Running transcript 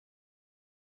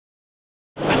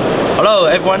Hello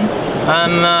everyone,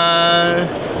 I'm a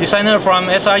designer from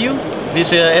SRU.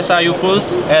 This is SRU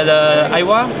booth at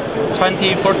IWA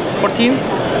 2014.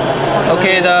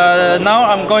 Okay, now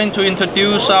I'm going to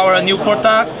introduce our new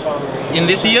product in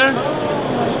this year.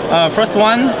 First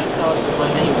one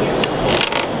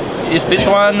is this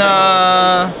one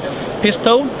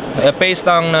pistol based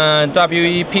on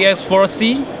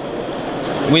WEPX4C.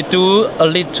 We do a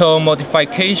little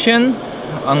modification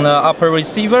on the upper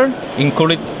receiver,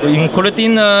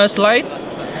 including slide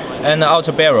and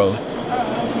outer barrel.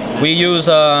 We use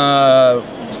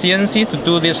CNC to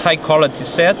do this high quality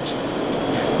set.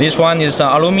 This one is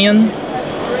aluminum,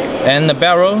 and the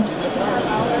barrel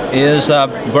is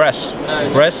brass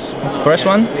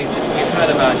one.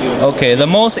 Okay, the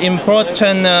most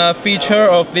important feature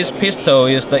of this pistol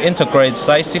is the integrated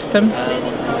sight system.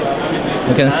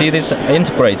 You can see this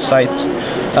integrated sight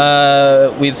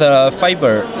with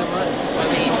fiber,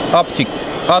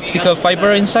 optical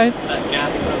fiber inside.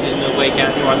 Okay,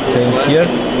 here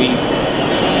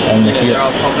and here.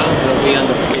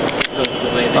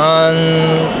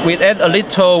 We add a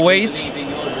little weight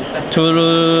to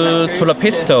the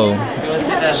pistol,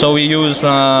 so we use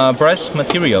brass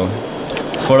material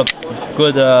for a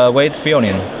good weight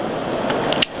feeling.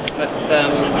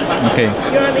 Okay,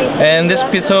 and this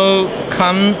pistol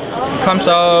comes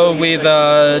out with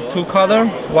two color.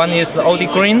 One is the OD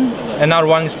green, another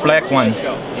one is black one.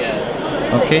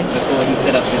 Okay. Before he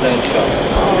set up his own shop.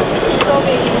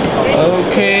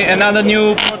 Okay, another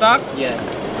new product. Yes.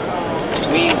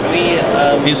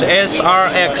 Is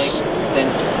SRX.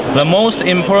 The most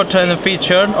important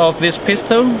feature of this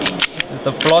pistol is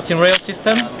the floating rail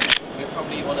system.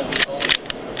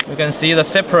 You can see the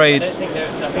separate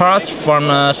parts from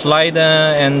the slider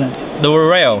and the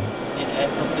rail.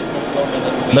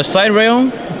 The side rail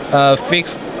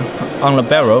fixed on the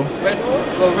barrel,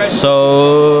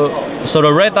 so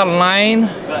the red dot line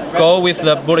go with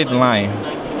the bullet line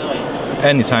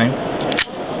anytime.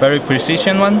 Very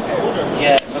precision one.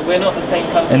 Yeah, but we're not the same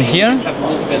company. And here,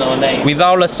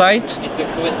 without the sight,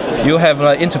 you have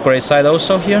the integrated sight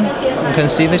also here. You can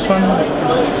see this one.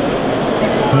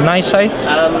 Nice sight.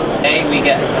 We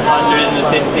get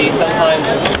 150.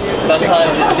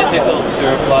 Sometimes it's difficult to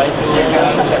reply to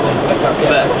all the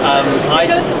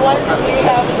but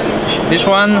this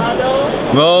one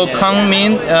will come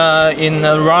in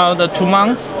around 2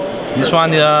 months. This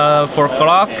one is for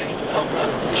Glock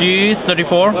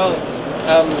G34.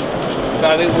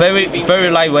 Very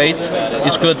lightweight.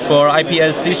 It's good for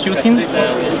IPSC shooting.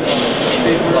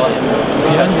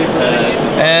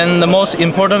 And the most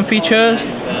important feature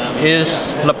is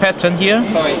the pattern here.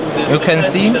 You can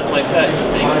see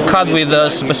cut with a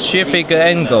specific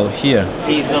angle here.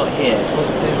 He's not here.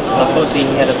 Unfortunately,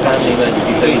 he had a family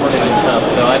emergency, so he wanted to come.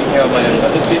 So I'm here on my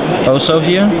own. Also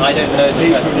here. I don't know the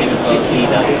purchasing as well as he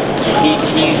does.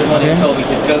 He's the one who told me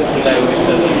to go to them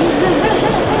because.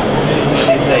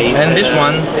 And this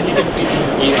one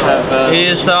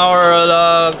is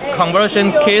our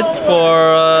conversion kit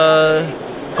for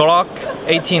Glock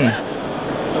 18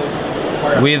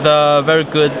 with a very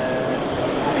good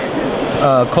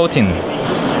coating,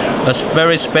 a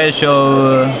very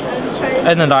special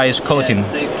anodized coating,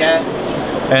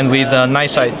 and with a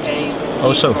nice sight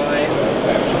also.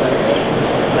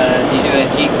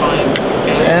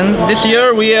 And this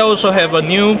year we also have a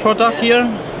new product here,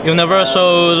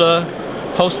 universal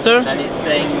holster.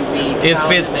 It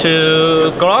fits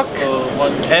to Glock,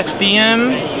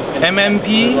 XDM,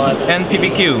 MMP, and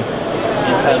PPQ.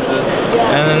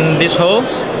 And this hole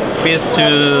fits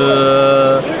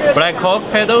to Black Hawk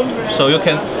pedal, so you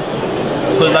can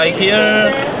put like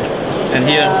here and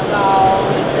here.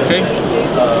 Okay.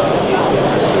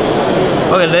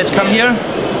 Okay, let's come here.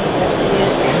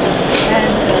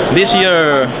 This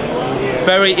year,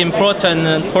 very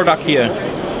important product here.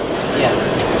 Yes.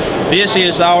 This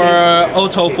is our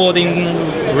auto folding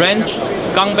wrench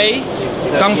gun bag.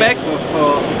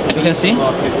 You can see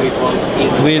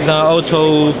with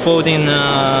auto folding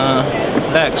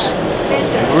legs.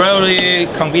 Really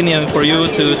convenient for you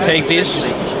to take this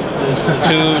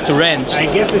to wrench. I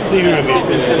guess it's here a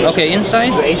bit. Okay,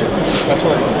 inside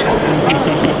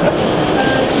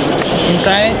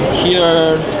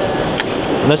here,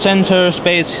 the center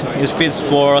space is fit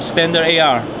for standard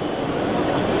AR.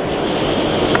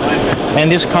 And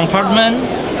this compartment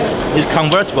is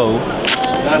convertible, you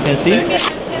can see.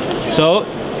 So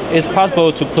it's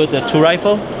possible to put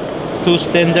two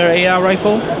standard AR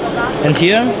rifle, and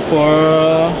here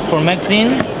for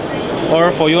magazine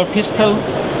or for your pistol.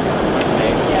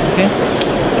 Okay.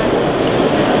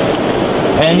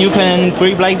 And you can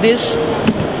grip like this,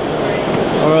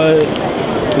 or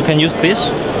you can use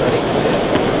this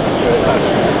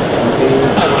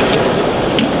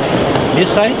This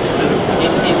side?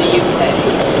 In the UK,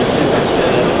 the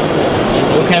temperature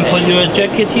You can put your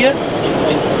jacket here. in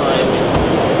winter time it's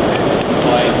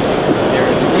 5, 6,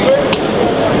 0 degrees.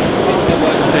 It still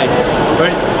works Okay.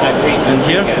 Right. And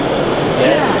here?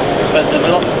 Yeah. But the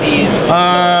velocity is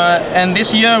And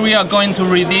this year we are going to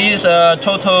release a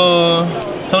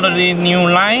totally new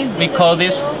line. We call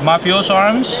this Mafioso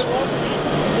Arms.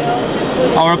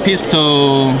 Our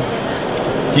pistol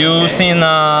using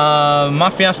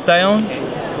mafia style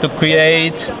to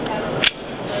create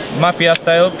mafia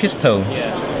style pistol.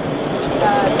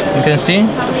 You can see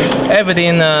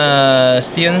everything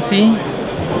CNC,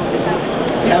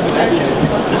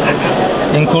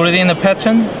 including the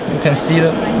pattern. You can see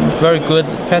the very good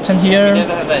pattern here.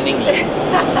 never have that in English.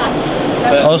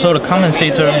 But Also the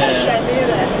compensator.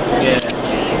 yeah.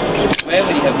 Where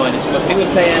would you have -20? Who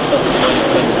would play Airsoft at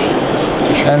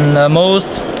 -20? And the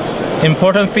most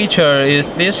important feature is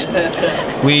this.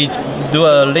 We do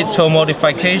a little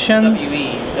modification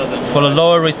WE doesn't for the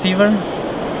lower receiver.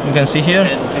 You can see here.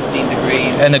 10, 15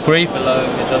 degrees And the grip, below,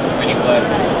 it doesn't really work.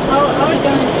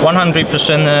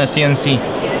 100% CNC.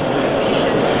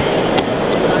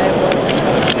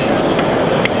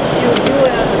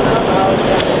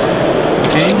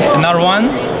 Okay, another one.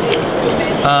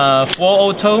 4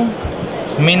 auto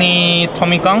mini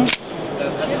Tommy gun. So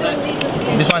at the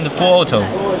moment, This one the 4 auto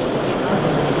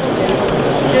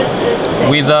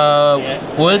with a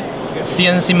wood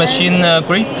CNC machine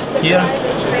grip here.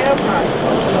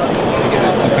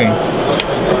 Okay.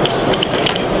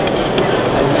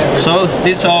 So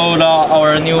these are all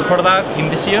our new product in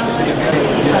this year.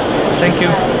 Thank you.